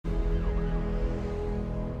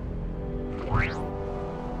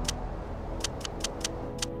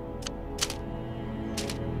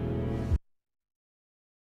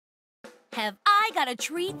Have I got a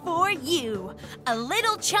treat for you? A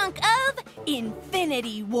little chunk of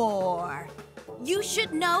Infinity War. You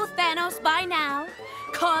should know Thanos by now.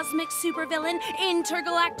 Cosmic supervillain,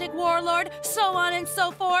 intergalactic warlord, so on and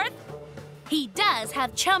so forth. He does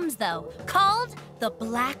have chums, though, called the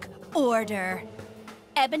Black Order.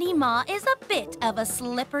 Ebony Maw is a bit of a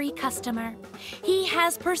slippery customer. He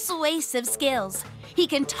has persuasive skills. He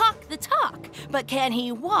can talk the talk, but can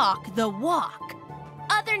he walk the walk?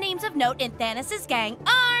 Other names of note in Thanos' gang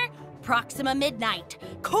are Proxima Midnight,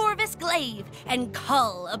 Corvus Glaive, and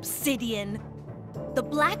Cull Obsidian. The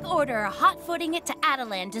Black Order are hot-footing it to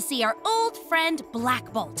Adelan to see our old friend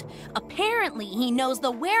Black Bolt. Apparently, he knows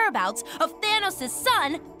the whereabouts of Thanos'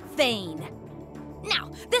 son, Thane.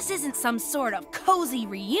 Now, this isn't some sort of cozy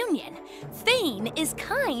reunion. Thane is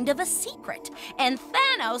kind of a secret, and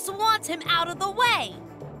Thanos wants him out of the way.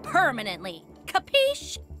 Permanently.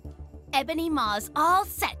 Capiche? Ebony Maw's all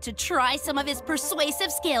set to try some of his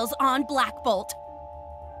persuasive skills on Black Bolt.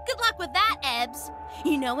 Good luck with that, Ebbs.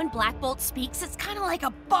 You know, when Black Bolt speaks, it's kind of like a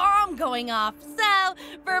bomb going off, so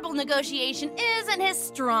verbal negotiation isn't his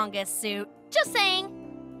strongest suit. Just saying.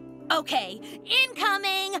 Okay,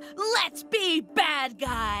 incoming! Let's be bad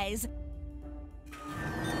guys!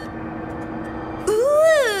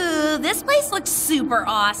 Ooh, this place looks super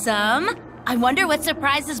awesome. I wonder what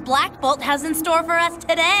surprises Black Bolt has in store for us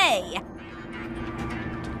today.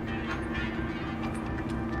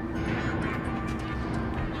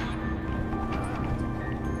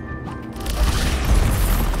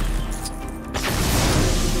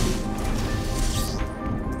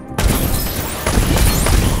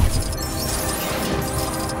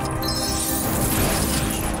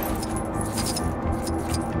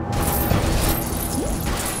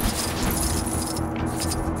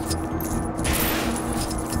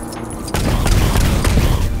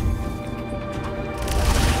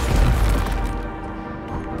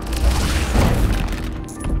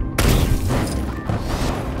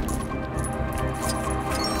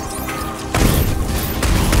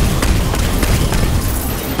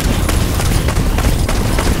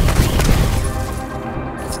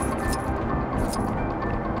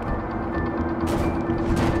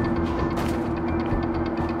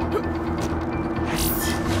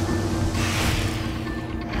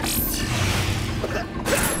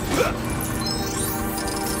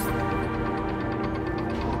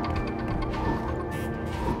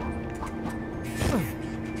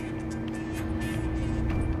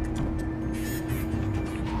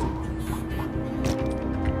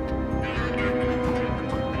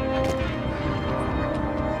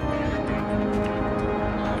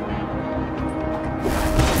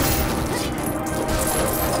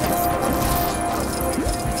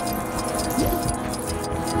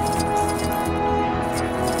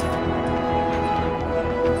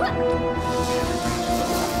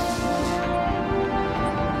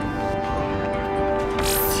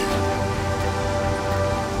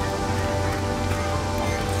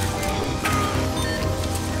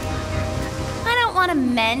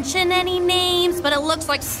 Mention any names, but it looks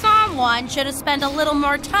like someone should have spent a little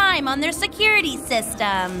more time on their security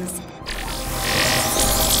systems.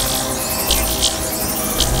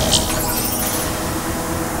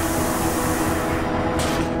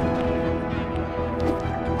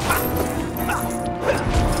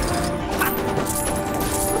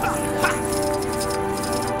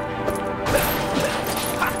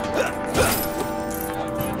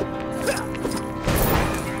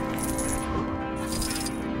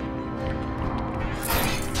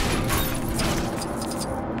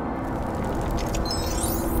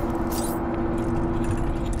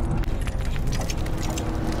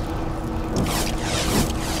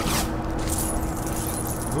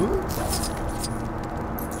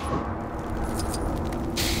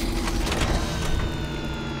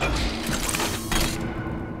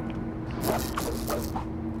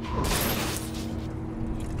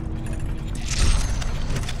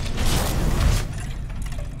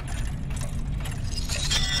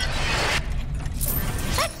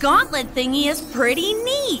 Gauntlet thingy is pretty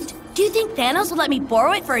neat. Do you think Thanos would let me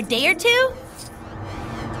borrow it for a day or two?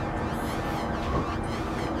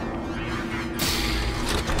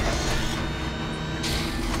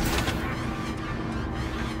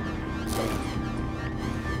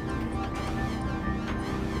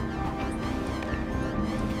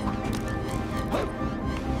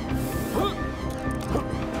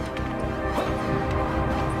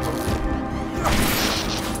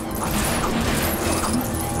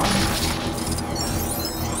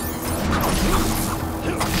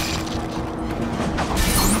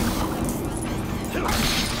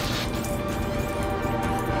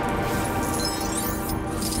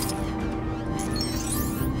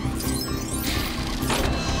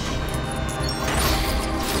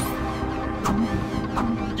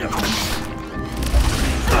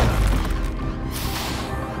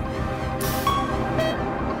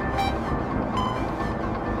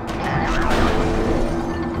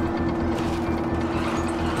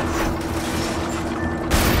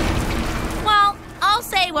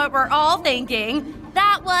 what we're all thinking.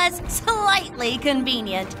 That was slightly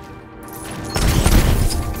convenient.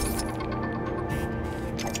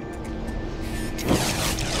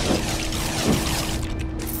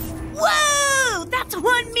 Whoa! That's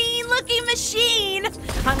one mean-looking machine!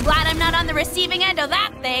 I'm glad I'm not on the receiving end of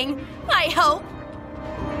that thing. I hope.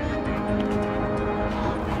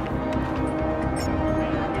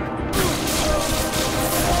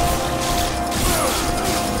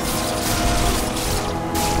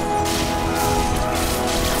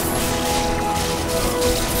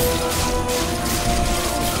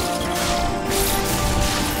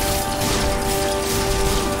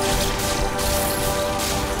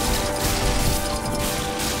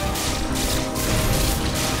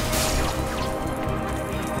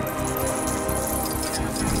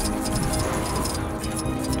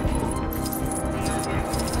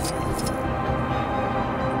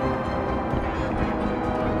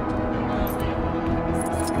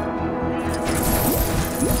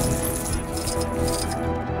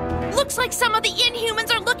 Looks like some of the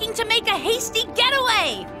Inhumans are looking to make a hasty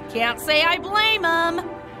getaway. Can't say I blame them.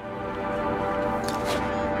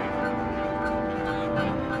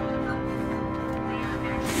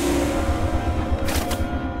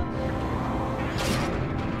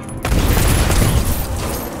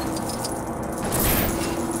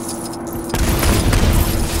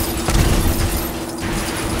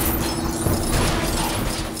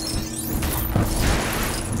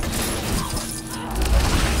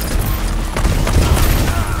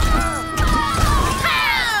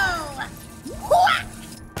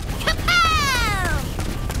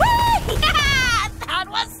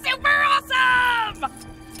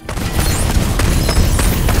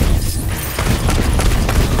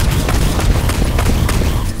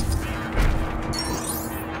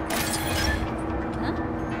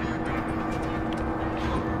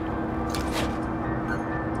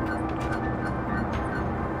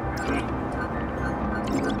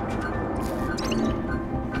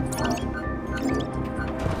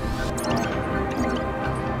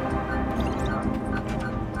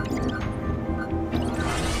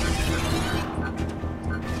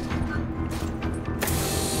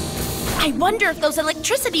 I wonder if those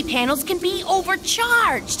electricity panels can be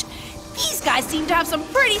overcharged. These guys seem to have some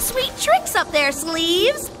pretty sweet tricks up their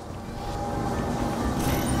sleeves.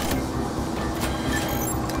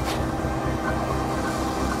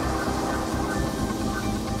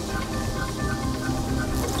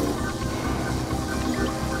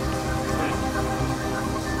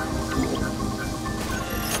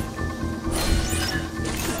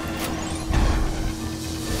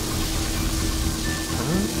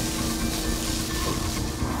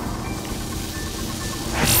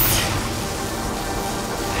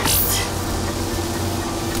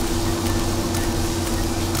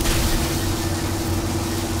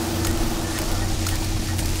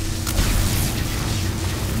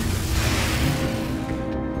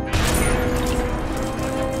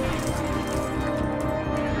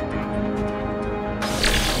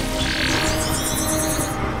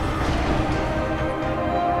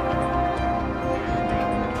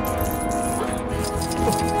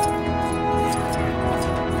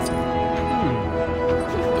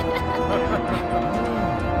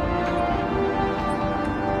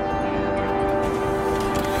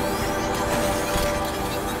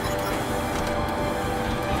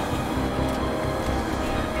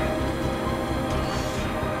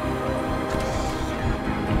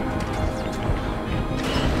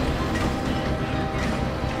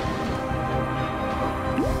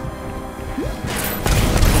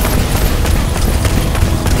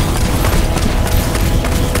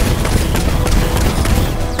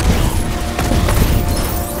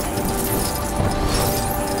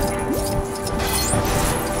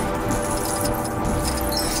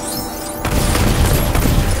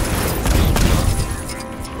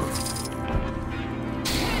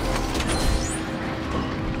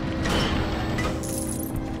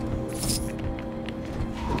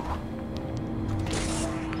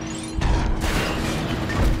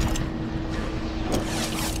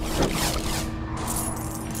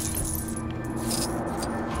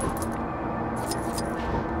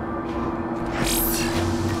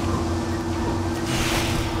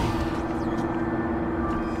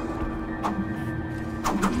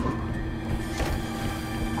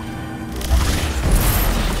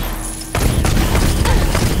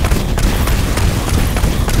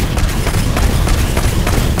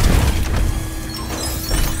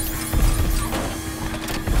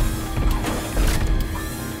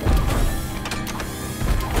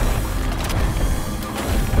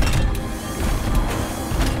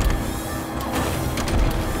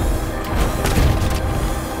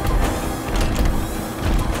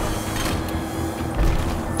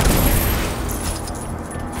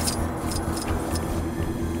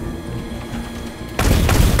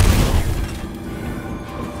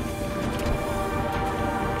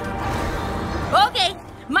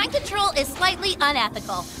 is slightly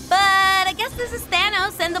unethical, but I guess this is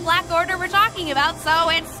Thanos and the Black Order we're talking about, so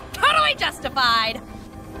it's totally justified.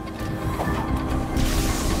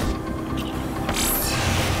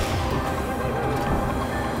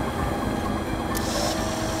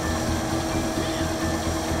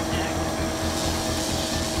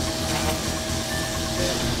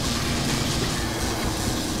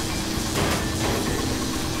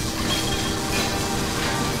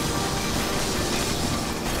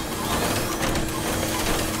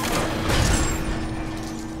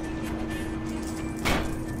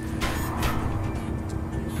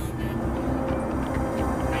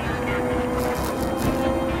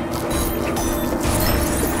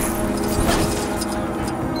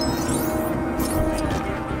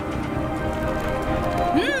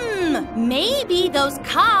 Maybe those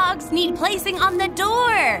cogs need placing on the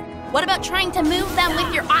door. What about trying to move them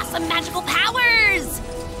with your awesome magical powers?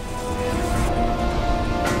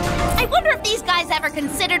 I wonder if these guys ever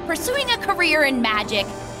considered pursuing a career in magic.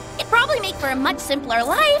 It'd probably make for a much simpler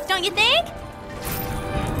life, don't you think?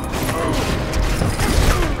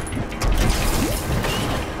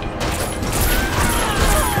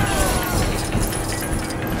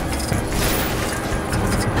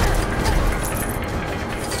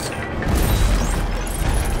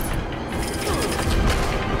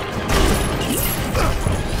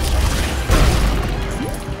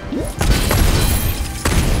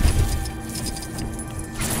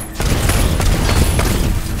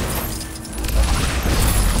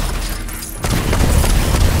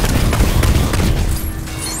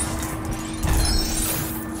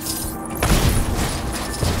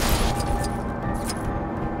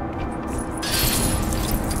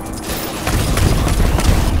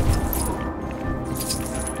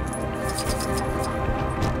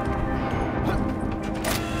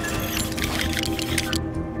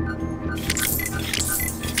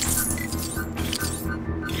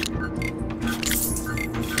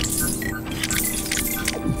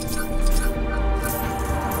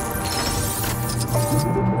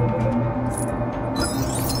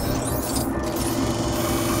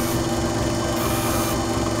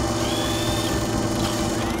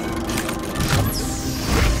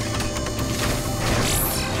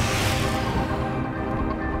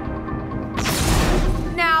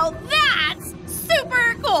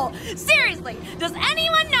 Seriously, does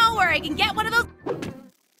anyone know where I can get one of those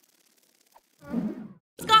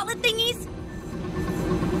gauntlet thingies?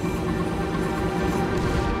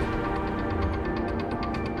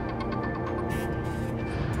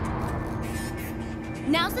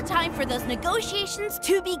 Now's the time for those negotiations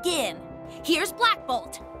to begin. Here's Black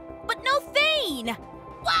Bolt, but no Thane!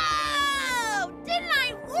 Whoa! Didn't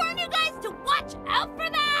I warn you guys to watch out for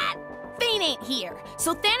that? Thane ain't here,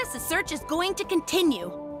 so Thanos' search is going to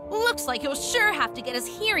continue. Looks like he'll sure have to get his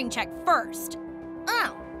hearing checked first.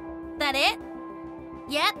 Oh, that it?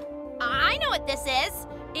 Yep, I know what this is.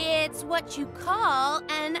 It's what you call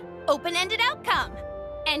an open-ended outcome.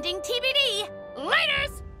 Ending TBD.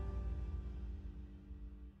 Laters!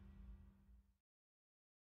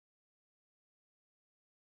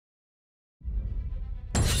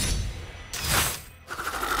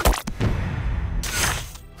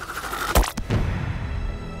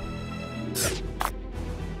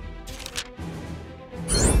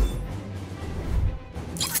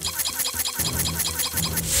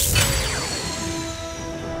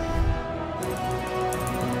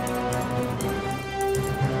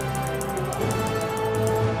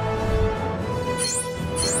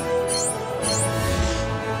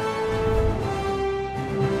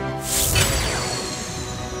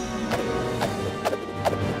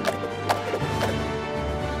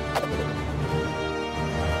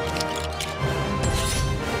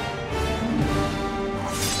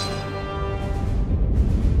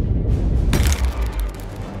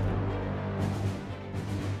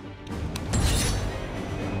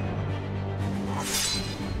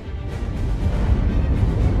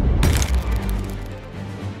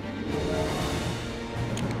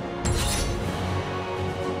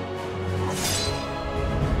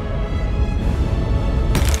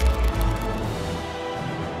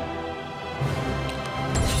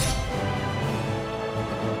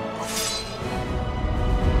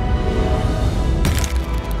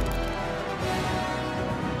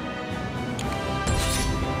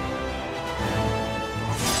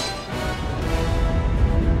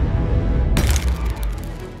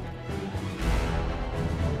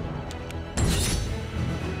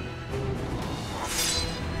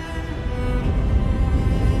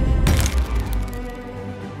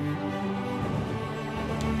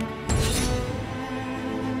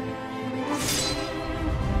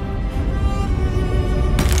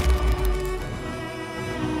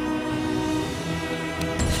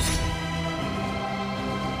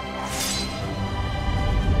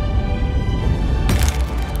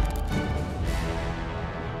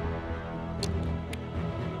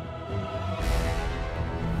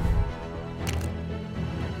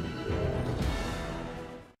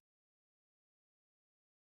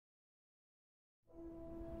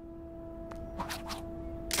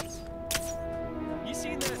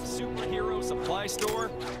 supply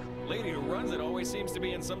store? Lady who runs it always seems to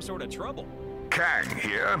be in some sort of trouble. Kang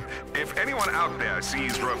here. If anyone out there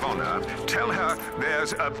sees Ravonna, tell her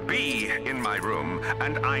there's a bee in my room,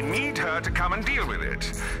 and I need her to come and deal with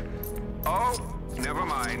it. Oh, never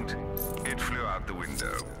mind. It flew out the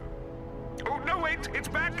window. Oh, no, wait, it's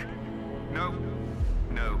back. No,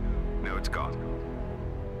 it's gone.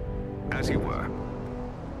 As you were.